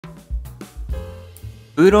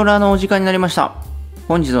ウーロラのお時間になりました。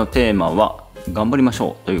本日のテーマは頑張りまし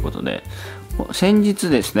ょうということで、先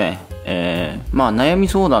日ですね、悩み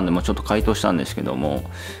相談でもちょっと回答したんですけども、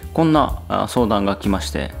こんな相談が来ま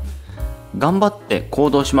して、頑張って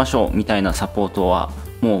行動しましょうみたいなサポートは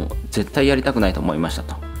もう絶対やりたくないと思いました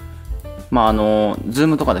と。ズー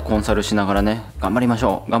ムとかでコンサルしながらね、頑張りまし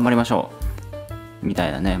ょう頑張りましょうみた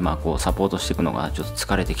いなね、サポートしていくのがちょっと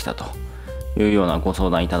疲れてきたというようなご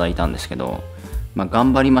相談いただいたんですけど、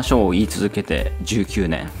頑張りましょうを言い続けて19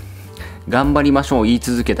年、頑張りましょうを言い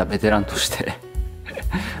続けたベテランとして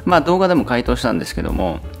動画でも回答したんですけど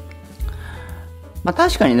も、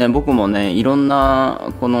確かにね、僕もね、いろんな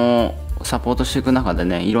このサポートしていく中で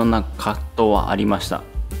ね、いろんな葛藤はありました。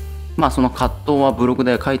その葛藤はブログ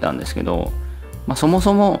で書いたんですけど、そも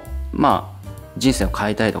そも人生を変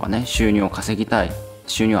えたいとかね、収入を稼ぎたい、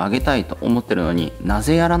収入を上げたいと思ってるのにな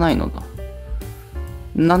ぜやらないのと、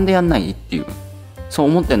なんでやんないっていう、そう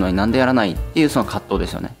思ってるのになんでやらないっていうその葛藤で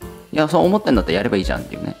すよね。いや、そう思ってんだったらやればいいじゃんっ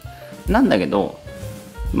ていうね。なんだけど、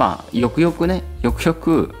よくよく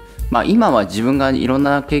今は自分がいろん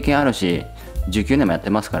な経験あるし、19年もやって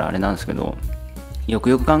ますからあれなんですけど、よく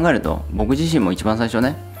よく考えると、僕自身も一番最初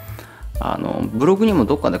ね、ブログにも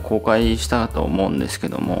どっかで公開したと思うんですけ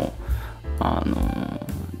ども、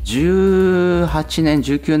18年、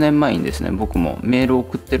19年前にですね、僕もメールを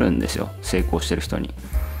送ってるんですよ、成功してる人に。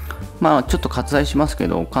ちょっと割愛しますけ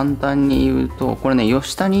ど、簡単に言うと、これね、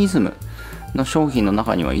吉谷イズムの商品の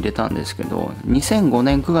中には入れたんですけど、2005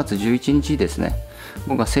年9月11日ですね、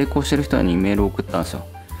僕が成功してる人にメールを送ったんですよ。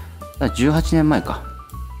だから18年前か。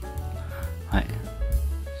はい。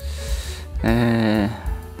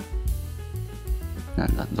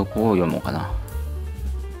どこを読もうかな。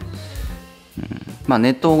ネ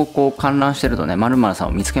ットをこう観覧してるとね、〇〇さん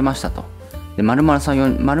を見つけましたと。で、〇〇さ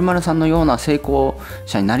んのような成功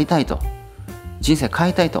者になりたいと、人生変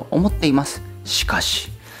えたいと思っています。しか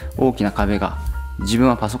し、大きな壁が、自分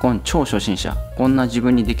はパソコン超初心者、こんな自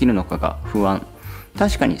分にできるのかが不安。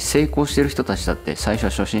確かに成功してる人たちだって最初は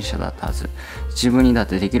初心者だったはず。自分にだっ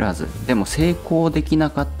てできるはず。でも成功できな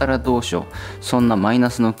かったらどうしよう。そんなマイナ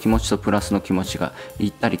スの気持ちとプラスの気持ちが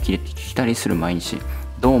行ったり来たりする毎日。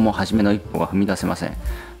どうも初めの一歩が踏み出せません。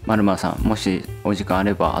〇〇さん、もしお時間あ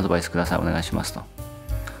ればアドバイスください。お願いしますと。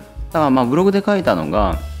だからブログで書いたの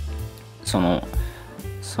が、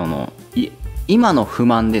今の不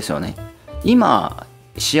満ですよね。今、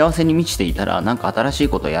幸せに満ちていたら何か新しい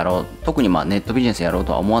ことをやろう、特にネットビジネスやろう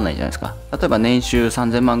とは思わないじゃないですか。例えば年収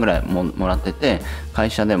3000万ぐらいもらってて、会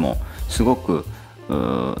社でもすごく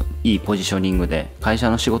いいポジショニングで、会社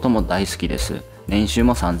の仕事も大好きです、年収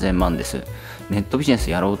も3000万です、ネットビジネス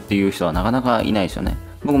やろうっていう人はなかなかいないですよね。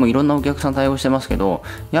僕もいろんなお客さん対応してますけど、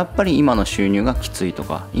やっぱり今の収入がきついと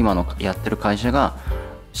か、今のやってる会社が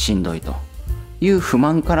しんどいという不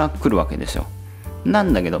満から来るわけですよ。な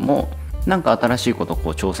んだけども、なんか新しいことを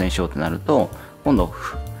こう挑戦しようってなると、今度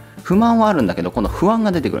不満はあるんだけど、今度不安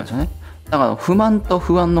が出てくるんですよね。だから不満と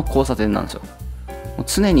不安の交差点なんですよ。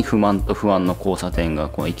常に不満と不安の交差点が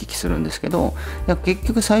こう行き来するんですけど、結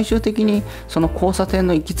局最終的にその交差点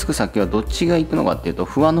の行き着く先はどっちが行くのかっていうと、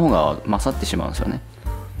不安の方が勝ってしまうんですよね。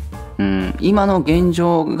今の現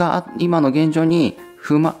状に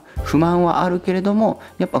不満はあるけれども、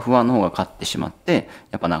やっぱ不安の方が勝ってしまって、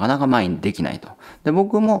やっぱなかなか前にできないと。で、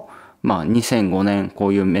僕も2005年こ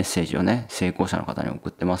ういうメッセージをね、成功者の方に送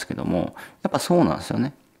ってますけども、やっぱそうなんですよ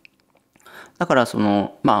ね。だから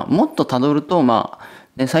もっと辿ると、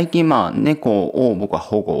最近猫を僕は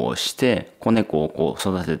保護をして、子猫をこう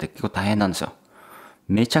育てて結構大変なんですよ。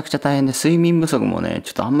めちゃくちゃ大変で、睡眠不足もね、ち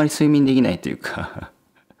ょっとあんまり睡眠できないというか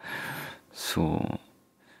そう。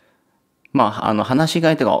放し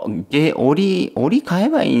飼いとか、檻買え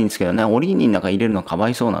ばいいんですけどね、檻に入れるのかわ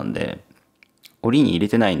いそうなんで、檻に入れ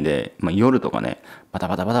てないんで、夜とかね、バタ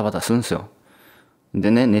バタバタバタするんですよ。で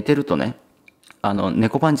ね、寝てるとね、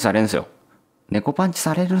猫パンチされるんですよ。猫パンチ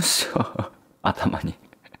されるんですよ。頭に。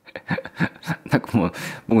なんかもう、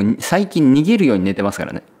僕最近逃げるように寝てますか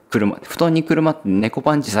らね。布団にくるまって猫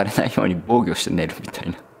パンチされないように防御して寝るみたい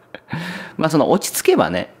な。落ち着けば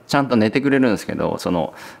ね、ちゃんと寝てくれるんですけど、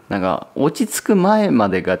なんか、落ち着く前ま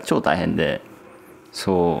でが超大変で、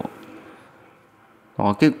そ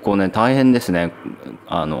う。結構ね、大変ですね。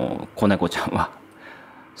子猫ちゃんは。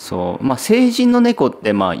そう。成人の猫っ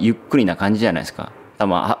て、ゆっくりな感じじゃないですか。多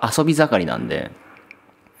分、遊び盛りなんで、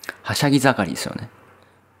はしゃぎ盛りですよね。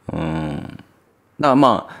だか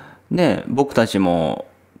らね、僕たちも、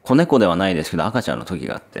子猫ではないですけど、赤ちゃんの時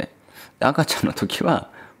があって、で赤ちゃんの時は、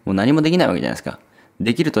もう何もできないわけじゃないですか。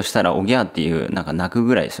できるとしたら、おぎゃーっていう、なんか泣く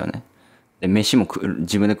ぐらいですよね。で、飯も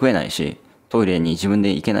自分で食えないし、トイレに自分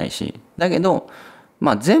で行けないし。だけど、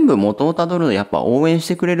全部元をたどるとやっぱ応援し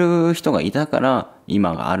てくれる人がいたから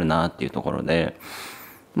今があるなっていうところで、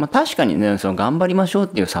確かにね、その頑張りましょうっ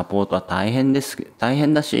ていうサポートは大変だ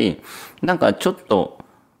し、なんかちょっと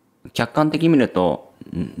客観的に見ると、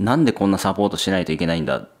なんでこんなサポートしないといけないん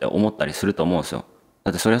だって思ったりすると思うんですよ。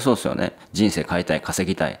だってそりゃそうですよね。人生変えたい、稼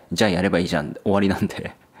ぎたい。じゃあやればいいじゃん。終わりなん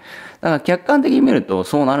で。だから客観的に見ると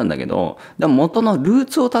そうなるんだけど、でも元のルー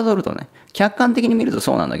ツをたどるとね、客観的に見ると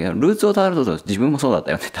そうなんだけど、ルーツをたどると自分もそうだっ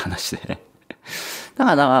たよねって話で。だ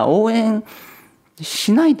から応援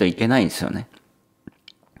しないといけないんですよね。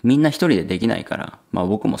みんな一人でできないから。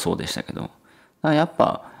僕もそうでしたけど。だからやっ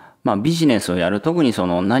ぱ、ビジネスをやる、特にそ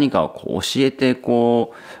の何かをこう教えて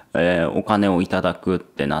お金をいただくっ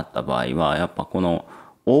てなった場合は、やっぱこの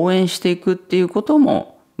応援していくっていうこと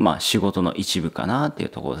も、仕事の一部かなっていう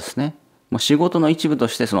ところですね。もう仕事の一部と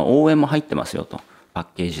してその応援も入ってますよと。パッ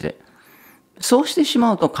ケージで。そうしてし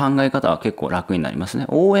まうと考え方は結構楽になりますね。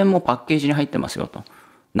応援もパッケージに入ってますよと。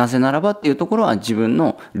なぜならばっていうところは自分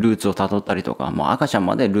のルーツをたどったりとか、もう赤ちゃん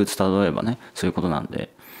までルーツたどればね、そういうことなん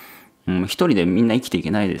で。一人でみんな生きていけ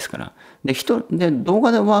ないですから。で、動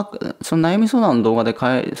画でその悩み相談の動画で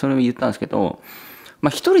それを言ったんですけど、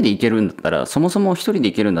一人でいけるんだったら、そもそも一人で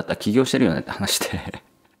いけるんだったら起業してるよねって話で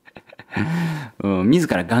自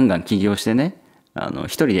らガンガン起業してね、一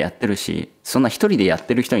人でやってるし、そんな一人でやっ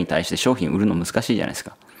てる人に対して商品売るの難しいじゃないです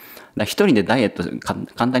か。一人でダイエット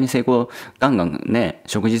簡単にガンガンね、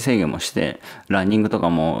食事制限もして、ランニングとか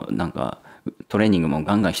もなんかトレーニングも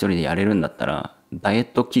ガンガン一人でやれるんだったら、ダイエッ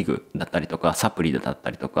ト器具だったりとか、サプリだった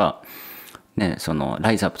りとか、ね、その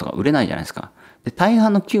ライズアップとか売れないじゃないですか。で、大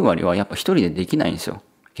半の9割はやっぱ一人でできないんですよ。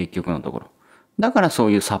結局のところ。だからそ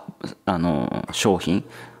ういう商品、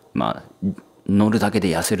乗るだけで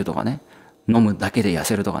痩せるとかね、飲むだけで痩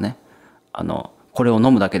せるとかね、これを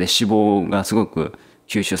飲むだけで脂肪がすごく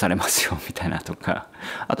吸収されますよみたいなとか、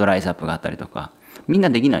あとライズアップがあったりとか、みんな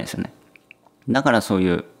できないですよね。だからそう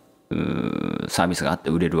いうサービスがあって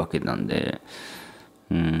売れるわけなんで、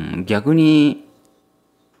逆に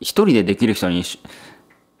一人でできる人に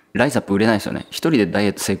ライズアップ売れないですよね。一人でダイエ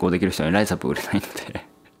ット成功できる人にライズアップ売れないので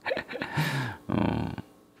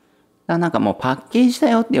だからなんかもうパッケージだ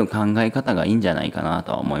よっていう考え方がいいんじゃないかな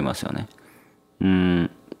とは思いますよね。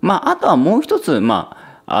あとはもう一つ、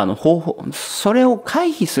方法、それを回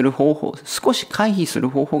避する方法、少し回避する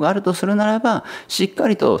方法があるとするならば、しっか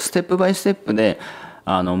りとステップバイステップで、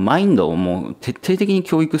マインドをもう徹底的に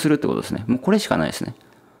教育するってことですね。もうこれしかないですね。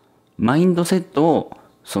マインドセットを、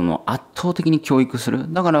圧倒的に教育す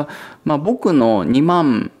る。だから、僕の2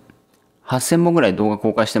万8000本ぐらい動画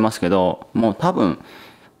公開してますけど、もう多分、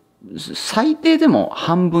最低でも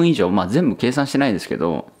半分以上、全部計算してないですけ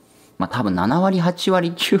ど、多分7割、8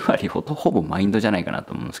割、9割ほぼマインドじゃないかな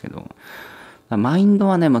と思うんですけど、マインド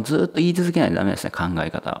はね、もうずっと言い続けないとダメですね、考え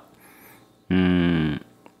方。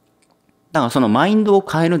だからそのマインドを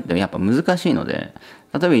変えるってやっぱ難しいので、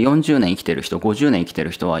例えば40年生きてる人、50年生きて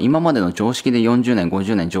る人は今までの常識で40年、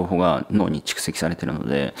50年情報が脳に蓄積されてるの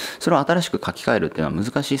で、それを新しく書き換えるっていうのは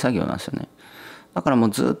難しい作業なんですよね。だからもう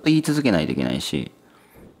ずっと言い続けないといけないし、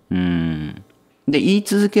で、言い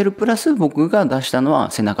続けるプラス僕が出したの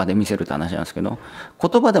は背中で見せるって話なんですけど、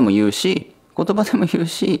言葉でも言うし、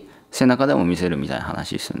背中でも見せるみたいな話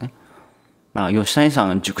ですよね。吉谷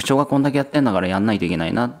さん、塾長がこんだけやってんだからやんないといけな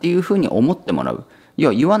いなっていうふうに思ってもらう。要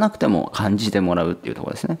は言わなくても感じてもらうっていうとこ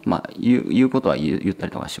ろですね。言うことは言った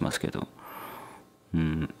りとかしますけど。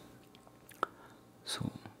そ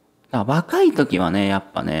う。だから若い時はね、やっ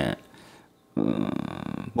ぱね、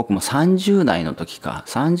僕も30代の時か。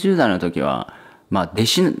30代の時は、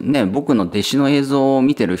僕の弟子の映像を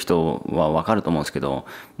見てる人はわかると思うんですけど、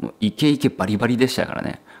もうイケイケバリバリでしたから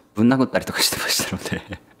ね。ぶん殴ったりとかしてましたので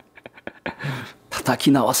叩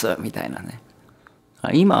き直すみたいなね。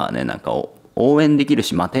今はね、なんか応援できる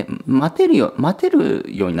し、待てるよ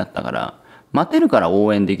うになったから、待てるから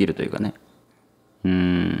応援できるというかね。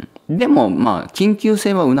でも、緊急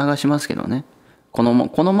性は促しますけどね。こ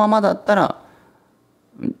のままだったら、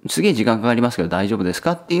すげえ時間かかりますけど大丈夫です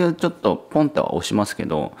かっていうちょっとポンとは押しますけ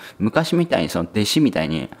ど、昔みたいにその弟子みたい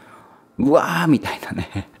に、うわーみたいな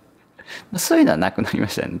ね。そういうのはなくなりま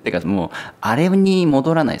したね。てかもう、あれに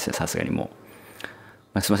戻らないですよ、さすがにも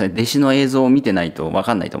う。すいません、弟子の映像を見てないと分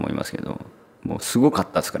かんないと思いますけど、もうすごかっ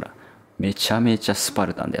たですから、めちゃめちゃスパ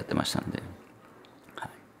ルタンでやってましたんで。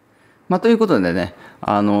ということでね、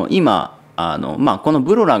今、この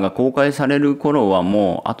ブロラが公開される頃は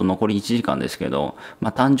もうあと残り1時間ですけど、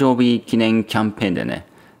誕生日記念キャンペーンでね、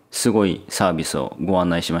すごいサービスをご案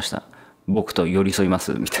内しました。僕と寄り添いま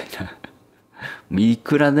すみたいな。い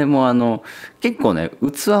くらでも結構ね、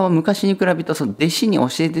器は昔に比べたその弟子に教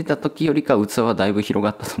えてた時よりか器はだいぶ広が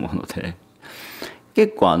ったと思うので、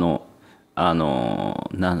結構な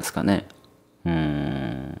んですかね、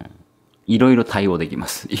いろいろ対応できま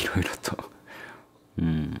す。いろいろと。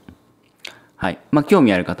はい。まあ、興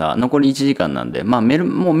味ある方は残り1時間なんで、まあ、も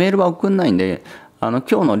うメールは送んないんで、今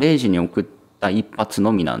日の0時に送った一発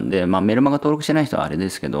のみなんで、まあ、メルマガ登録してない人はあれで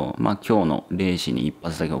すけど、まあ、今日の0時に一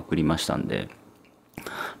発だけ送りましたんで、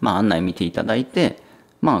まあ、案内見ていただいて、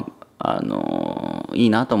まあ、いい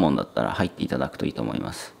なと思うんだったら入っていただくといいと思い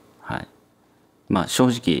ます。はい。まあ、正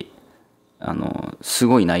直、す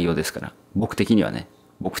ごい内容ですから、僕的にはね、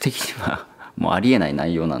僕的にはもうありえない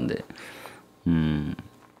内容なんで、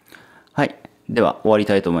はい。では終わり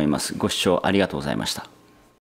たいと思います。ご視聴ありがとうございました。